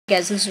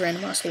Guys, this is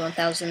Randomosity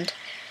 1000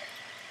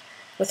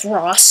 with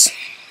Ross.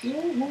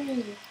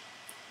 Minecraft.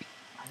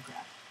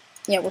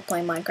 Yeah, we're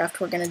playing Minecraft.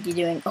 We're gonna be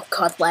doing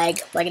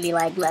lag, laggity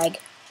lag. We're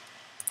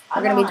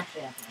gonna be.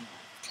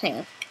 Hang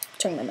on,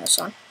 turn my mouse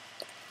on.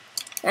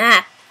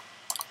 Ah.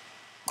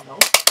 Hello.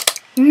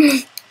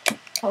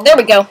 There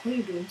we go. What are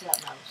you doing to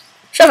that mouse?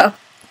 Shut up.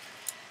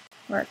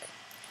 Mark.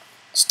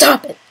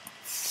 Stop it.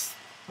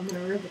 I'm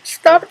gonna rip it.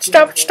 Stop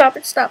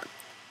it.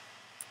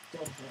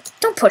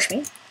 Don't push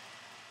me.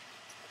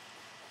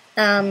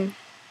 Okay,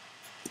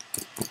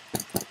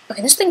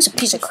 this thing's a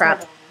piece of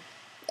crap.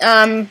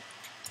 Alright,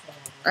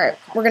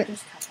 we're gonna...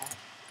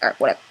 Alright,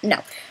 whatever.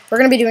 No. We're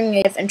gonna be doing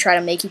it and try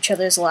to make each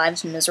other's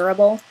lives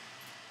miserable.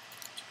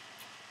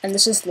 And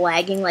this is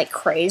lagging like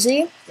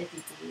crazy.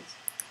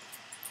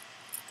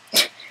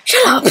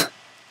 Shut up!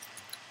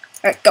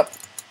 Alright, go.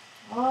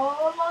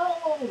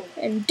 Oh!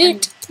 And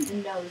doot!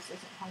 And no, this isn't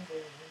Hunger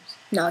Games.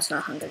 No, it's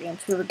not Hunger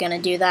Games. We were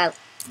gonna do that,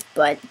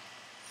 but...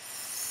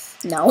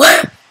 No.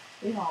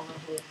 We all know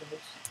who would lose.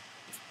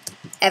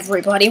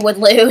 Everybody would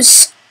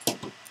lose.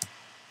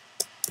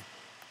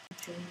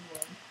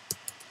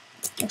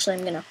 Actually,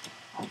 I'm gonna...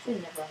 I actually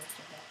never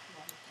understood that.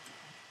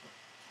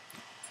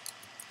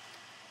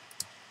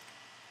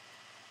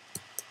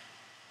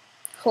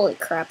 Holy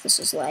crap, this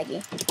is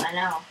laggy. I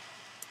know.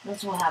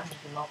 That's what happened to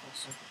the local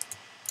server.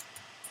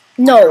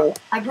 No.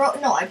 I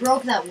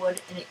broke that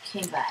wood and it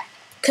came back.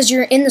 Because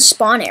you're in the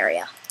spawn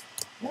area.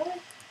 Really?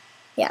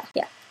 Yeah.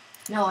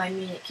 No, I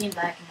mean it came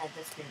back and had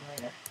disappeared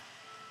later.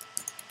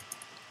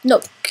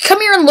 No, come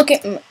here and look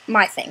at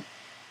my thing.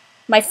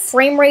 My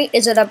frame rate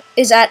is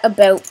at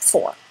about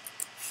 4.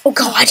 Oh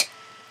god.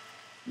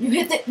 You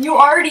hit it. You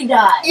already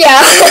died.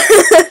 Yeah.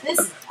 This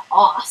is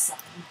awesome.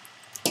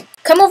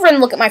 Come over and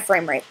look at my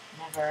frame rate.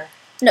 Never.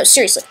 No,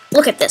 seriously.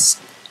 Look at this.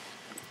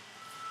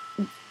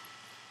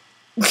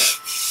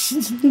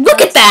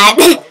 Look at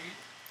that.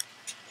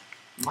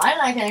 Mine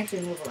I can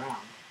actually move around.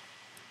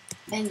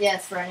 And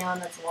yes, for anyone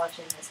that's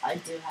watching this, I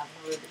do have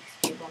a Rubik's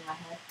Cube on my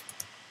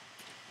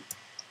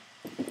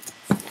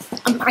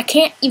head. I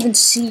can't even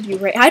see you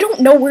right. I don't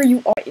know where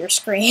you are at your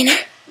screen.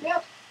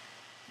 Yep.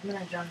 I'm in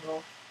a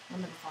jungle.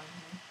 I'm gonna find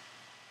me.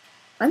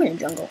 I'm in a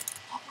jungle.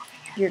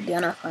 You're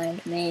gonna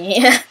find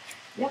me.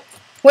 Yep.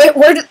 Wait,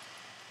 where did...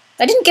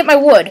 I didn't get my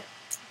wood.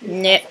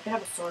 Nah. I could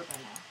have a sword by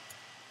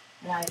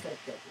now. Now I could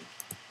have killed you.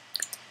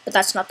 But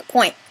that's not the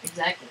point.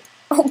 Exactly.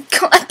 Oh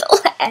god, the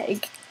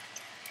lag.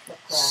 The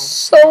crowd.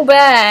 So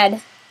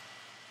bad.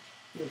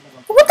 You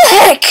little What the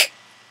heck?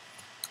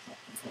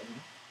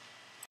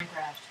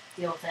 Minecraft.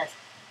 Deal with it.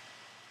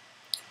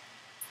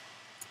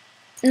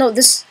 No,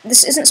 this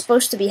isn't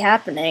supposed to be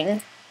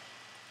happening.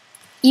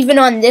 Even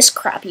on this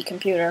crappy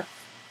computer.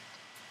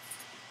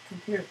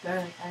 Computer's better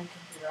than any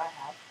computer I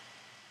have.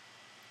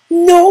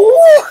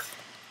 No!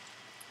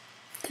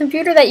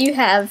 Computer that you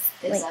have.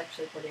 It's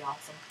actually pretty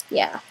awesome.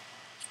 Yeah.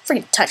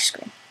 Freaking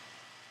touchscreen.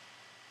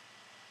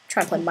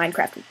 Try to play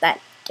Minecraft with that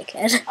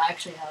dickhead. I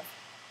actually have.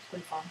 It's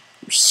pretty fun.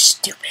 You're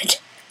stupid.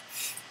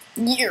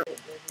 You're...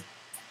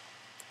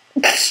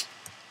 It's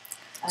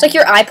like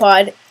your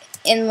iPod.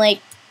 In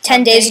like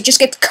 10 days, it just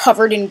gets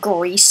covered in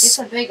grease. It's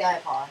a big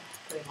iPod,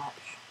 pretty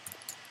much.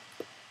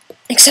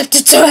 Except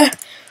it's a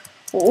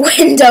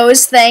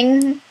Windows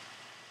thing.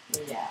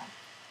 Yeah.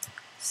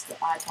 It's the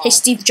iPod. Hey,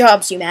 Steve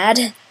Jobs, you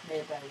mad?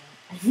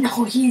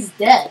 No, he's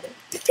dead.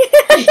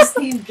 Hey,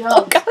 Steve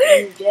Jobs, are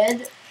you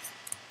dead?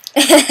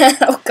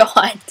 Oh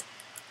god.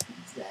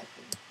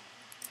 Exactly.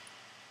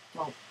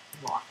 Don't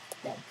mock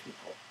dead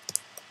people.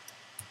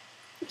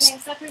 Okay,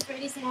 supper's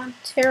ready, Sam.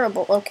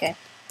 Terrible, okay.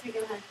 Here,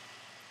 go ahead.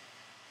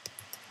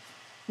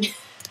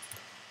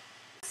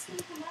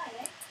 Sneak them by,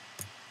 eh?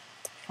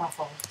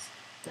 Truffles.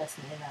 Best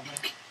name ever.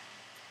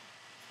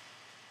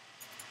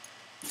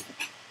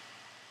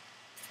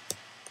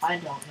 I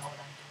don't know what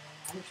I'm doing.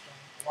 I'm just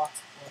doing lots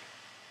of wood.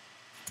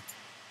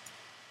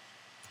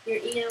 Your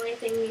ELA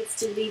thing needs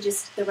to be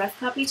just the rough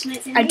copy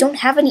tonight, Sam? I don't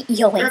have any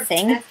ELA Or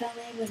thing. FLA,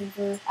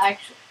 whatever.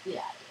 Actually,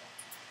 yeah.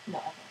 No,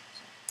 I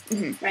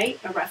think so. Right?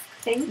 A rough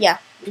thing? Yeah.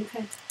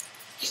 Okay.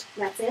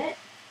 That's it?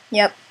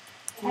 Yep.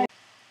 I'm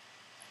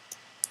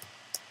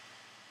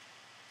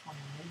a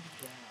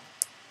ninja.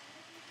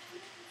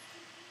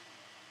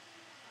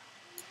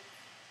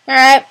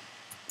 Alright.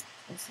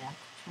 Hey, Sam.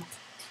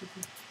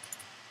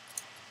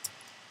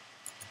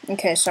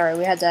 Okay, sorry,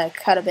 we had to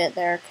cut a bit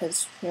there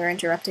because we were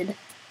interrupted.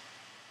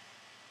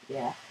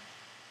 Yeah.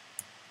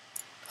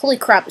 Holy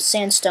crap, a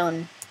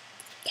sandstone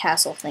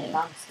castle thingy.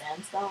 Found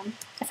sandstone?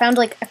 I found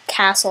like a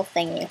castle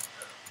thingy.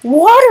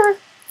 Water!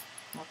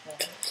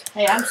 Okay.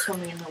 Hey, I'm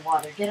swimming in the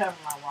water. Get out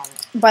of my water.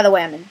 By the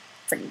way, I'm in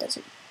freaking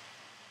desert.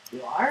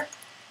 You are?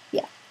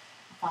 Yeah.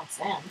 I found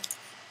sand.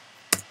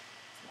 That's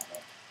not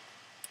it.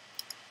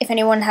 If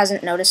anyone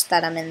hasn't noticed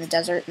that I'm in the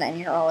desert, then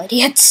you're all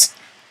idiots.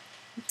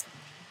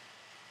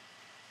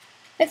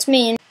 It's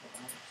mean.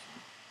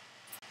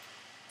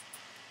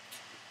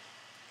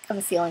 I have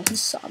a feeling he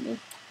saw me.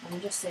 Let me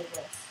just say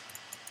this.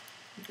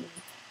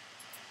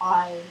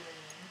 Ha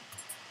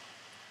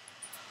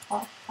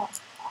ha ha.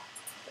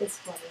 It's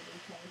funny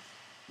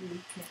because You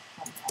can't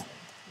find iron.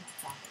 You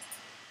found it.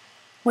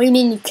 What do you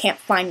mean you can't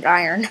find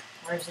iron?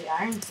 Where's the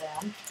iron,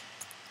 Sam?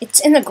 It's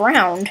in the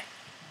ground.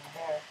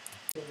 Where?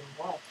 Doing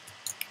what?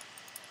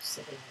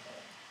 Sitting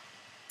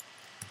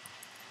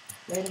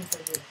there. Waiting for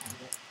you to find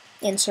it.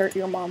 Insert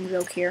your mom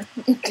joke here.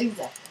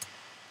 Exactly.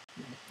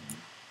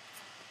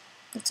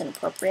 That's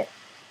inappropriate.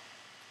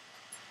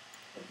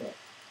 A bit.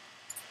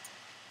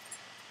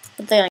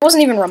 But it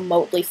wasn't even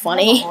remotely That's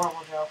funny. a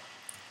horrible joke.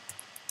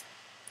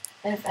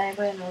 And if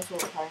anybody knows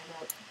what we're talking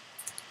about,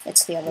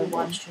 It's the other we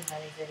one. watch too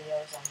many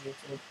videos on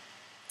YouTube.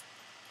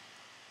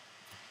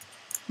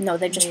 No,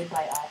 they just Made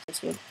by us.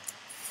 YouTube.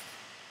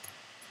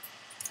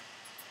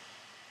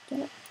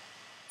 Damn it.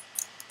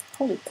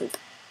 Holy poop.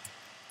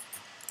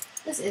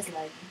 This is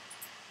laggy.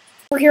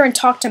 We're here and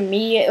talk to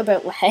me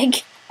about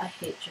lag. I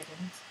hate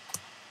chickens.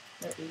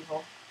 They're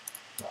evil.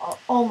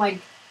 Oh my.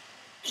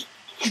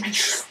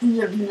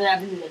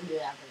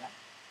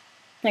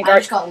 Like, I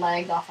just got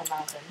lagged off a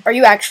mountain. are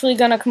you actually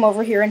gonna come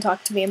over here and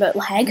talk to me about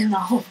lag?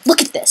 No.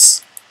 Look at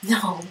this.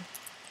 No.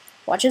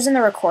 Watch as in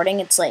the recording,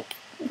 it's like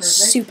Perfect.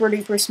 super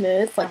duper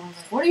smooth. Like, Everyone's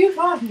like, what are you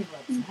talking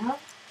about,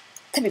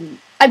 Sam?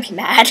 I'd be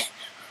mad.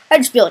 I'd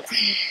just be like,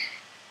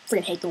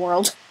 freaking hate the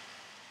world.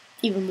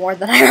 Even more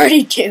than I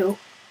already do.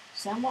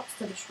 Sam wants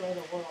to destroy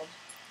the world.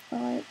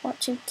 I want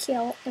to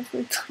kill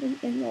everybody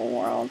in the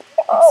world.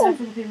 Except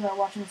for the people that are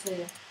watching this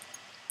video.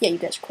 Yeah, you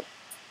guys are cool.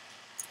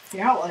 If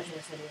you're not watching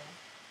this video,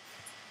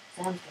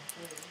 Sam's gonna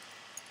kill you.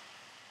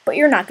 But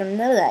you're not gonna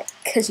know that,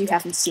 because you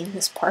haven't seen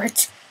this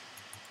part.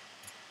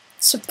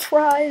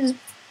 Surprise,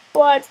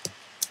 but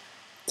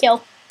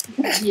kill.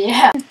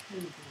 Yeah.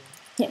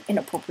 Yeah,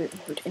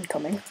 inappropriate word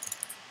incoming.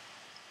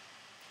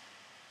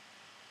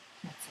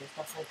 Can't say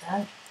stuff like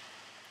that.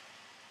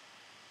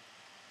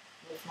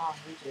 It's not on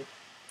YouTube.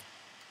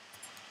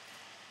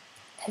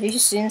 Have you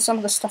seen some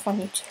of the stuff on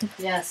YouTube?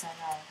 Yes, I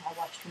know. I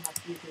watch too much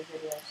YouTube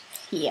videos.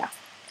 Yeah.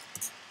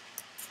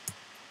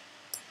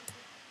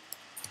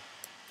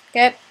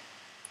 Okay.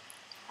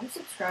 I'm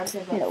subscribed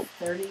to about Nope.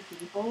 30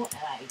 people,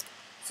 and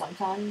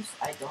sometimes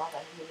I don't have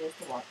any videos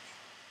to watch.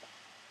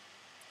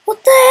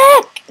 What the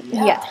heck?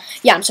 Yeah.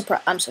 Yeah, I'm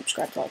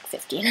subscribed to like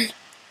 15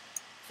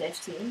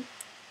 15?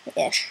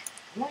 ish.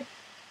 I'm like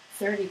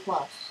 30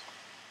 plus.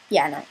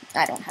 Yeah, no,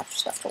 I don't have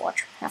stuff to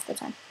watch half the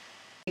time.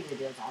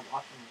 Videos I'm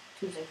watching like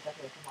 2 seconds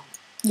after they come on.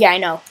 Yeah, I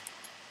know.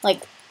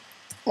 Like,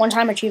 one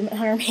time Achievement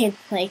Hunter made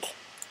like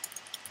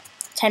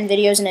 10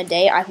 videos in a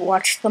day. I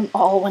watched them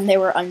all when they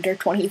were under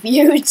 20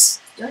 views.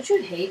 Don't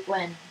you hate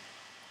when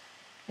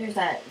there's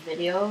that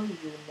video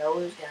you know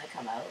is gonna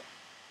come out?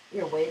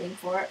 You're waiting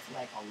for it for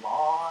like a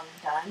long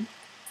time.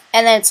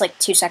 And then it's like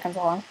 2 seconds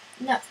long.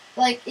 No,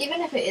 like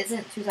even if it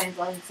isn't 2 seconds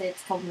long, say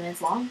it's a couple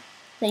minutes long,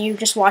 Then you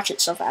just watch it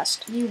so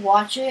fast. you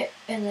watch it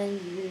and then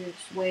you're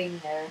just waiting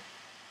there,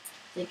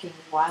 thinking,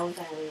 why was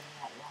I waiting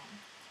that long?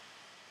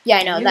 Yeah,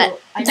 I know that.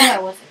 I knew I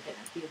wasn't gonna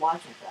be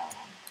watching for that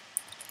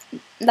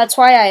long. That's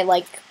why I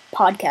like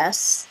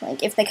podcasts.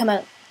 Like, if they come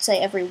out, say,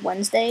 every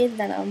Wednesday,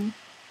 then, And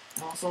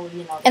also,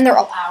 you know, And they're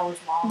all hours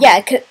long. yeah,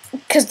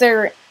 because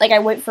they're, like, I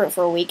wait for it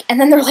for a week, and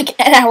then they're, like,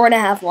 an hour and a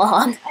half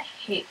long. I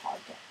hate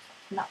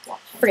podcasts. Not watch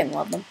them. Freaking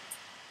love them.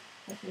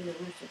 Especially the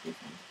Rooster Teeth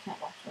ones. I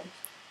can't watch those.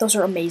 Those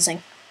are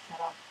amazing.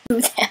 Shut up.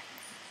 Do them.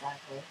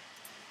 Exactly.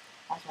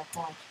 That's my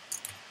point.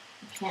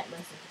 You can't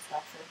listen to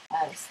stuff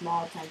for a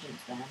small attention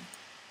span.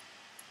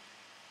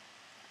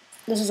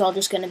 This is all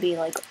just gonna be,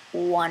 like,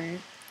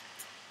 one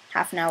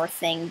half-an-hour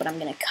thing, but I'm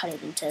gonna cut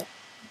it into a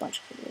bunch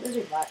of videos. Those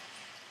are what?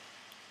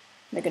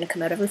 They're gonna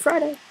come out every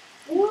Friday.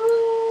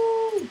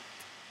 Woo!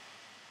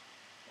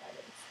 That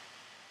is.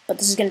 But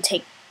this is gonna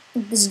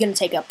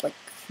take up, like,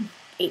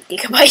 8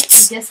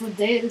 gigabytes. Guess what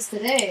day it is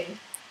today?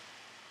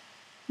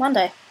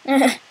 Monday.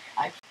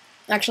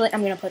 Actually,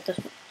 I'm gonna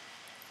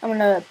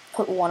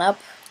put one up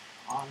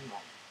On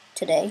like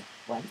today.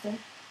 Wednesday?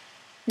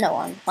 No,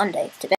 on Monday. Today.